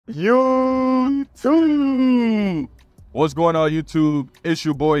YouTube. What's going on, YouTube? It's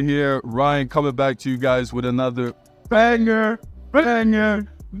your boy here, Ryan, coming back to you guys with another banger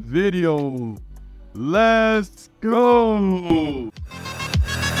video. Let's go.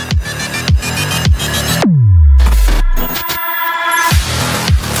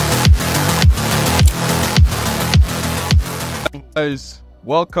 Guys,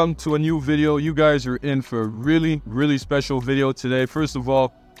 welcome to a new video. You guys are in for a really special video today. First of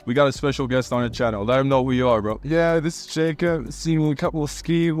all, we got a special guest on the channel. Let him know who you are, bro. Yeah, this is Jacob. Seen a couple of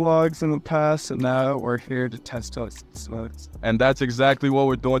ski vlogs in the past, and now we're here to test out some smokes. And that's exactly what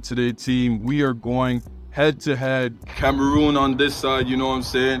we're doing today, team. We are going head to head. Cameroon on this side, you know what I'm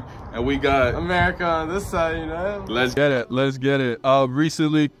saying? And we got America on this side, you know? Let's get it.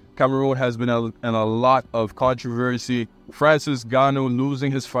 Recently, Cameroon has been in a lot of controversy. Francis Ngannou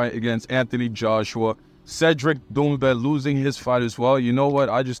losing his fight against Anthony Joshua. Cedric Doumbé losing his fight as well. You know what?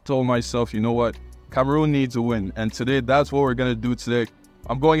 I just told myself, you know what? Cameroon needs a win. And today, that's what we're going to do today.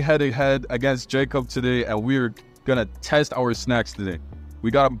 I'm going head to head against Jacob today, and we're going to test our snacks today. We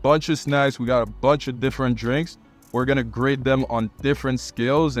got a bunch of snacks. We got a bunch of different drinks. We're going to grade them on different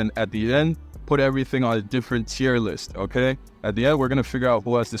scales, and at the end, put everything on a different tier list, okay? At the end, we're going to figure out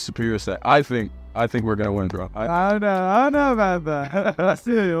who has the superior set. I think we're going to win, bro. I don't know about that.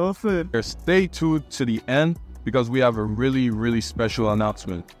 We'll see. Stay tuned to the end because we have a really special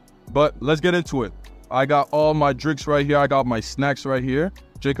announcement. But let's get into it. I got all my drinks right here. I got my snacks right here.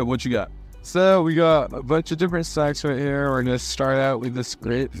 Jacob, what you got? So we got a bunch of different snacks right here. We're going to start out with this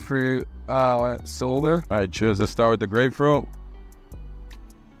grapefruit soda. All right, cheers. Let's start with the grapefruit.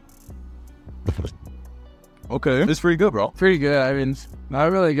 Okay, it's pretty good, bro. Pretty good. I mean, I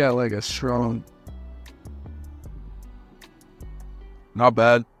really got like a strong. Not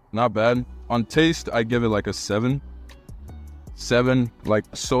bad. On taste, I give it like a 7. 7, like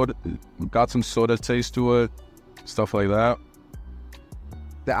soda, got some soda taste to it, stuff like that.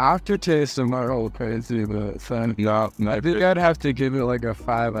 The aftertaste, I'm not all crazy, but No, I think I'd have to give it like a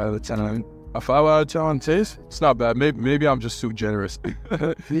 5 out of 10. A 5 out of 10 on taste? It's not bad. Maybe I'm just too generous.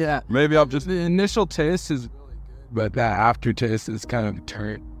 Yeah. Maybe I'm just. The initial taste is really good, but that aftertaste is kind of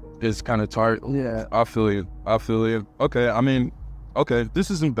tart. It's kind of tart. Yeah. I feel you. Okay, I mean, okay,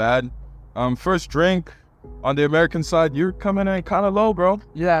 this isn't bad. First drink on the American side, you're coming in kind of low, bro.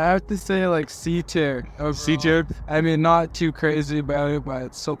 Yeah, I have to say like C tier. C tier? I mean, not too crazy about it, but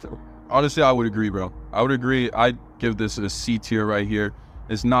it's something. Honestly, I would agree, bro. I would agree. I'd give this a C tier right here.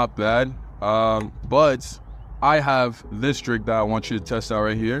 It's not bad. But I have this drink that I want you to test out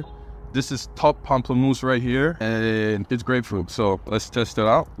right here. This is Top Pamplemousse right here, and it's grapefruit. So let's test it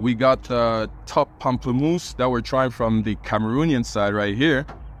out. We got Top Pamplemousse that we're trying from the Cameroonian side right here.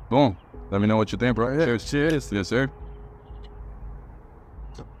 Boom. Let me know what you think, bro. Yeah. Cheers. Yes, sir.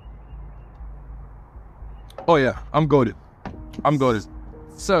 Oh yeah, I'm goated.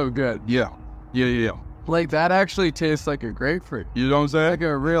 So good. Yeah. Like that actually tastes like a grapefruit. You know what I'm saying? Like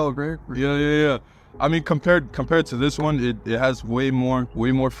a real grapefruit. Yeah. I mean, compared to this one, it has way more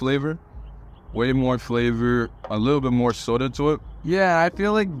flavor, a little bit more soda to it. Yeah, I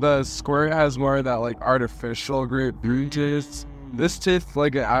feel like the squirt has more of that like artificial grapefruit taste. This tastes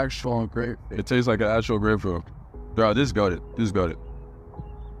like an actual grapefruit. It tastes like an actual grapefruit. Bro, this is goated.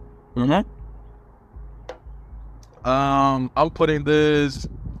 I'm putting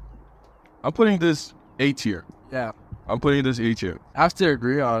this A tier. Yeah. I'm putting this A tier. I have to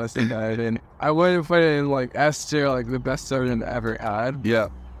agree, honestly. I wouldn't put it in like S tier, like the best soda I've ever had. Yeah.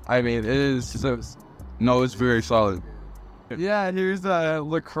 I mean, it is so. No, it's very solid. Yeah, here's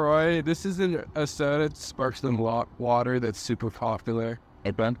LaCroix. This isn't a soda, it's sparkling water that's super popular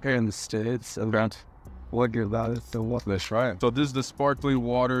here in the States. What good that is. So what? Let's try it. So this is the sparkling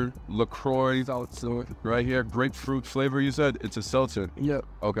water LaCroix Seltzer. right here. Grapefruit flavor, you said? It's a seltzer. Yep.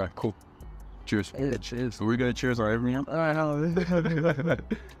 Okay, cool. Cheers. Yeah, cheers. So we're gonna cheers on everyone.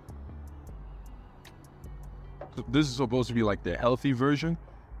 This is supposed to be like the healthy version.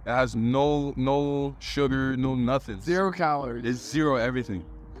 It has no sugar, no nothing. 0 calories. It's zero everything.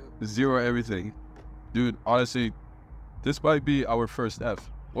 Dude, honestly, this might be our first F.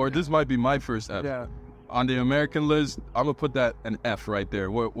 Or this might be my first F. Yeah. On the American list, I'm gonna put that an F right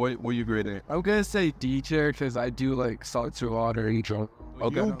there. What you grading it? I'm gonna say D tier because I do like seltzer water and drunk.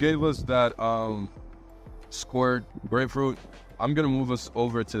 Okay. You gave us that squirt grapefruit. I'm gonna move us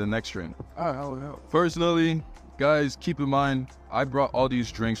over to the next drink. Oh, hell no. Personally, guys, keep in mind, I brought all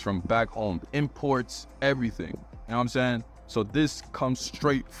these drinks from back home. Imports, everything. You know what I'm saying? So this comes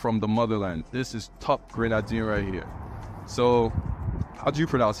straight from the motherland. This is top grenadine right here. So, how do you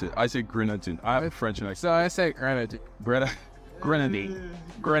pronounce it? I say grenadine. I have a French accent. So I say grenadine. Grenadine.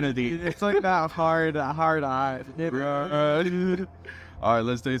 It's like that hard eye. All right,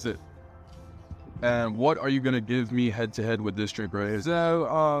 let's taste it. And what are you gonna give me head to head with this drink right here?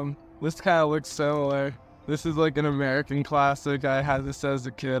 So, this kind of looks similar. This is like an American classic. I had this as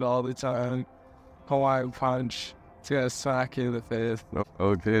a kid all the time. Hawaiian Punch. It's gonna smack you in the face.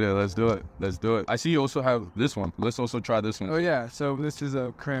 Okay, then let's do it. Let's do it. I see you also have this one. Let's also try this one. Oh yeah, so this is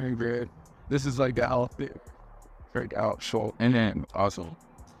a cranberry. This is like the healthy, like actual. And then awesome.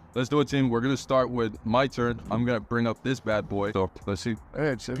 Let's do it, team. We're gonna start with my turn. I'm gonna bring up this bad boy. So let's see.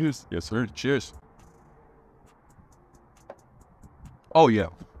 Hey, cheers. Yes, sir. Cheers. Oh yeah.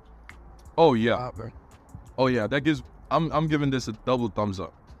 Oh yeah. Oh yeah. That gives. I'm giving this a double thumbs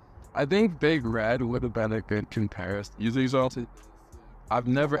up. I think Big Red would have been a good comparison. You think so? I've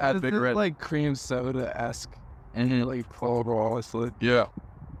never had Big Red. Like cream soda-esque. And like cold, honestly. Yeah.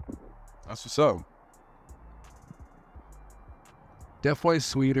 That's what's up. Definitely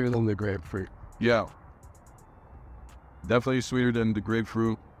sweeter than the grapefruit. Yeah. Definitely sweeter than the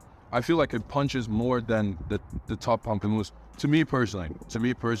grapefruit. I feel like it punches more than the top pumpkin mousse. To me personally,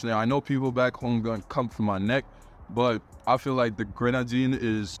 I know people back home gonna come for my neck, but I feel like the grenadine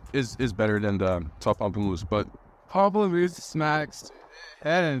is better than the top pumpkin mousse. But pumpkin mousse smacks,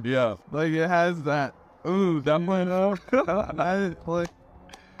 and yeah, like it has that. Ooh, that one like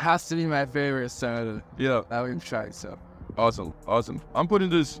has to be my favorite soda. Yeah, that we've tried. So awesome. I'm putting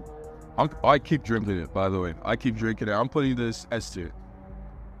this. I keep drinking it. By the way, I keep drinking it. I'm putting this S tier.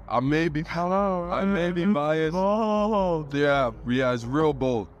 I may be biased. Bold. Yeah, it's real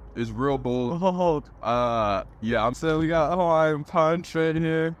bold. It's real bold. Yeah. So we got Hawaiian Punch right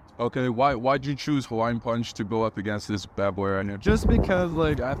here. Okay, why'd you choose Hawaiian Punch to go up against this bad boy right here? Just because,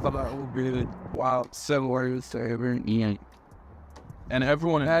 like, I thought that would be similar to flavor. Yeah. And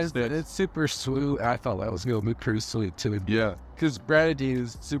everyone has that. It's super sweet. I thought that was gonna be pretty sweet too. Yeah. Because grenadine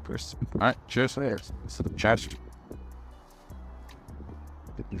is super sweet. All right, cheers. Cheers.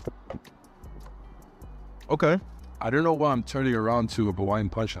 Okay. I don't know why I'm turning around to a Hawaiian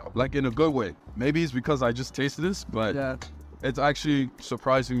Punch now. Like in a good way. Maybe it's because I just tasted this, but yeah, it's actually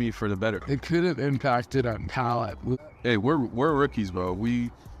surprising me for the better. It could have impacted on palate. Hey, we're rookies, bro.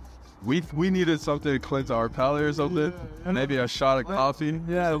 We needed something to cleanse our palate or something. Maybe a shot of coffee.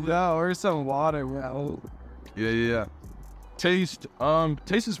 Yeah, or some water. Yeah. Taste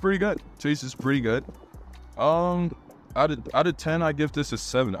is pretty good. Out of 10, I give this a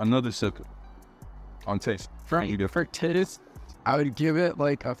 7. Another 7 on taste. For taste, I would give it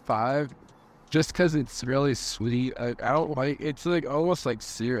like a 5, just because it's really sweet. I don't like. It's like almost like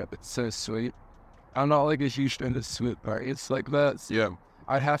syrup. It's so sweet. I'm not like a huge fan of sweet part. It's like that. Yeah.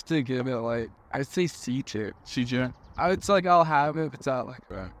 I'd have to give it like, I'd say C tier. C tier. It's like I'll have it, but it's not like.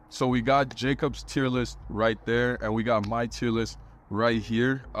 Right. So we got Jacob's tier list right there, and we got my tier list right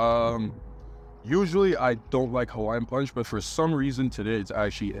here. Usually I don't like Hawaiian Punch, but for some reason today it's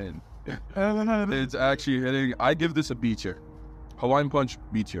actually in. It's actually hitting. I give this a B tier. Hawaiian Punch,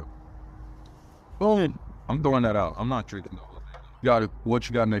 B tier. Boom. I'm throwing that out. I'm not drinking the whole thing. Got it. What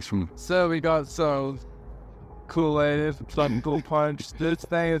you got next from me? So we got some Kool-Aid, some Cool Punch. This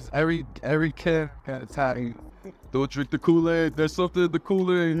thing is every kid has had. Don't drink the Kool-Aid. There's something in the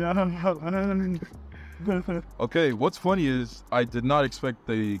Kool-Aid. Okay, what's funny is I did not expect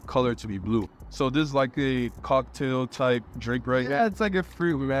the color to be blue. So this is like a cocktail type drink, right? Yeah, it's like a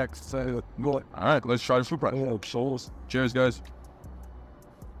fruit mix. So, all right, let's try the fruit punch. Cheers, guys.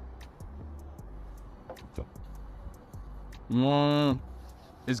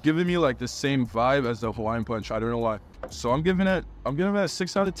 It's giving me like the same vibe as the Hawaiian Punch. I don't know why. So I'm giving it a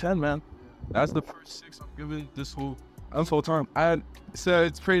 6 out of 10, man. That's the first 6 I'm giving this whole time. So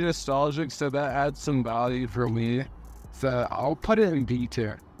it's pretty nostalgic, so that adds some value for me. So I'll put it in B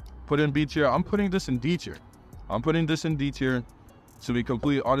tier. Put in B tier. I'm putting this in D tier. To be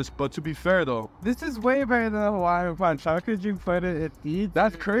completely honest, but to be fair though, this is way better than the Hawaiian Punch. How could you put it at D?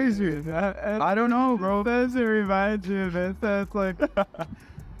 That's crazy. I don't know, bro. Does it remind you of it? That's like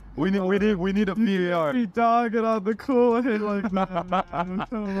we need a PAR. Be dogging on the Kool-Aid like that.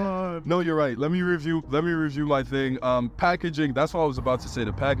 Come on. No, you're right. Let me review my thing. Packaging. That's what I was about to say.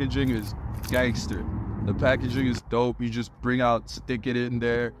 The packaging is gangster. The packaging is dope. You just stick it in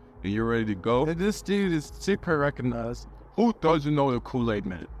there, and you're ready to go. And this dude is super recognized. Who doesn't know the Kool-Aid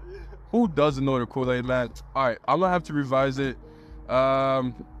Man? All right, I'm gonna have to revise it.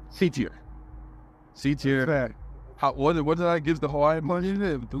 C tier. Fair. What did I give the Hawaiian Punch?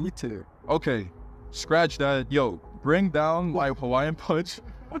 B tier. Okay, scratch that. Yo, bring down my Hawaiian Punch.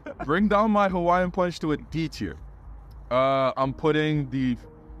 Bring down my Hawaiian Punch to a D tier. I'm putting the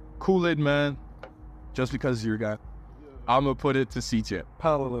Kool-Aid Man, just because you're a guy. I'm gonna put it to C tier.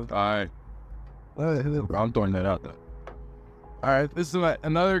 All right. I'm throwing that out there. All right, this is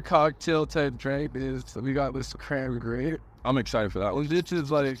another cocktail type drink. We got this cranberry. I'm excited for that one. This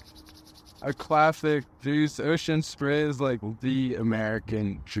is like a classic juice. Ocean Spray is like the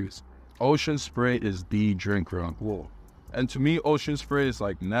American juice. Ocean Spray is the drink, bro. Whoa. And to me, Ocean Spray is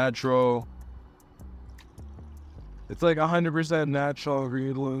like natural. It's like 100% natural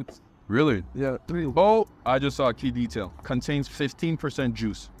ingredients. Really? Yeah. Oh, I just saw a key detail. Contains 15%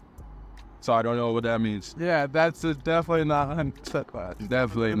 juice. So I don't know what that means. Yeah, that's definitely not 100% bad.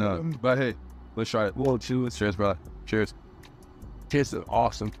 Definitely not. But hey, let's try it. Whoa, cheers. Cheers, brother. Cheers. Tastes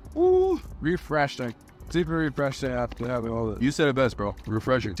awesome. Ooh, refreshing. Super refreshing after having all this. You said it best, bro.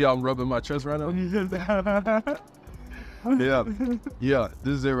 Refreshing. See how I'm rubbing my chest right now? Yeah. Yeah,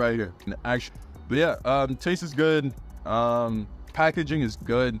 this is it right here. Actually, but yeah, taste is good. Packaging is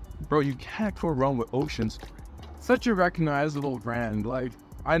good. Bro, you can't go wrong with Oceans. Such a recognizable brand. Like,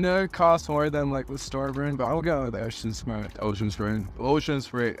 I know it costs more than like the store brand, but I'll go with Ocean Spray. Ocean Spray. Ocean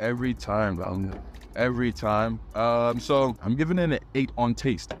Spray every time, bro. Every time. So I'm giving it an 8 on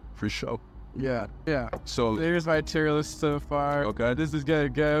taste for sure. Yeah, yeah. So there's my tier list so far. Okay. This is gonna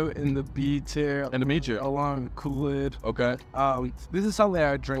go in the B tier. In the B tier. Along with Kool-Aid. Okay. This is something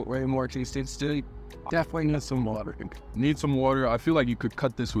I drink way more tasty. Still, definitely need some water. Need some water. I feel like you could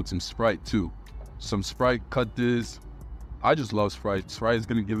cut this with some Sprite too. Some Sprite, cut this. I just love Sprite. Sprite is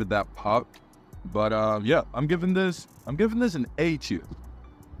gonna give it that pop. But yeah, I'm giving this an A tier.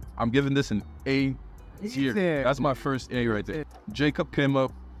 I'm giving this an A tier. That's my first A right there. Jacob came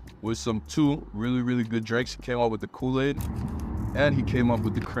up with some 2 really good drinks. He came up with the Kool-Aid and he came up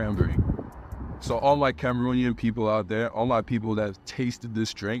with the cranberry. So all my Cameroonian people out there, all my people that have tasted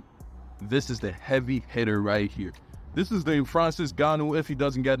this drink, this is the heavy hitter right here. This is the Francis Ngannou if he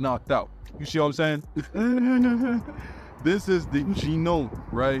doesn't get knocked out. You see what I'm saying? This is the Gino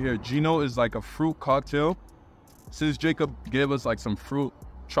right here. Gino is like a fruit cocktail. Since Jacob gave us like some fruit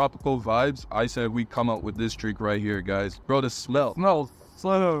tropical vibes, I said we come up with this drink right here, guys. Bro, the smell. Smells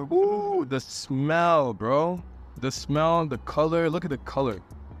so. Ooh, the smell, bro. The smell, the color. Look at the color.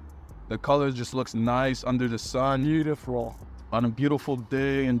 The color just looks nice under the sun. Beautiful. On a beautiful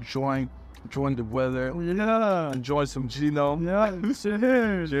day, enjoying the weather. Yeah. Enjoy some Gino. Yeah.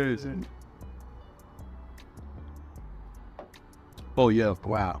 Cheers. Cheers. Oh yeah.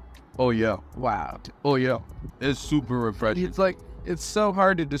 Wow. Oh yeah. Wow. Oh yeah. It's super refreshing. It's like, it's so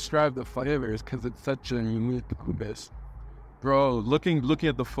hard to describe the flavors because it's such a unique mix. Bro, looking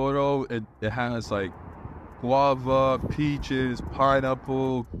at the photo, it has like guava, peaches,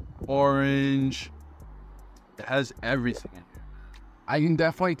 pineapple, orange. It has everything in here. I can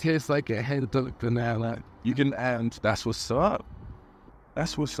definitely taste like a hint of banana. You can, and that's what's up.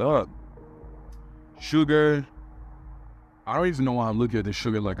 That's what's up. Sugar. I don't even know why I'm looking at the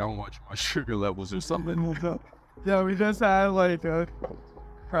sugar like I'm watching my sugar levels or something. Yeah, we just had like a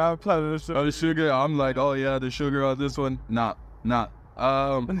crowd pleasure. Oh, the sugar, I'm like, oh yeah, the sugar on this one. Not.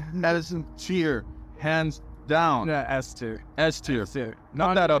 Medicine tier, hands down. Yeah, S tier. S tier.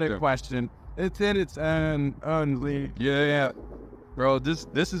 Not that up a there. question. It's in its own league. Yeah. Bro, this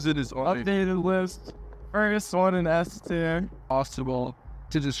is in its own updated list. First one in S tier. Possible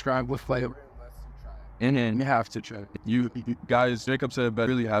to describe with flavor. And you have to try. You guys, Jacob said, but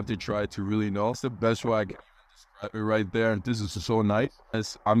really have to try to really know. It's the best way I can describe it right there. This is so nice.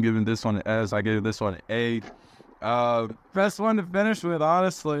 I'm giving this one an S. I gave this one an A. Best one to finish with,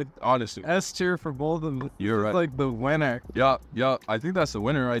 honestly. S tier for both of them. You're right. Like the winner. Yeah. I think that's the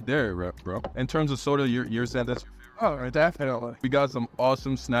winner right there, bro. In terms of soda, you're saying that's your favorite? Oh, definitely. We got some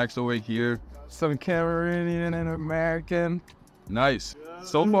awesome snacks over here. Some Cameroonian and American. Nice.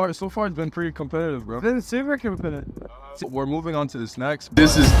 So far it's been pretty competitive, bro. It's been super competitive. We're moving on to the snacks.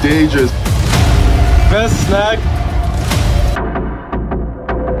 This is dangerous. Best snack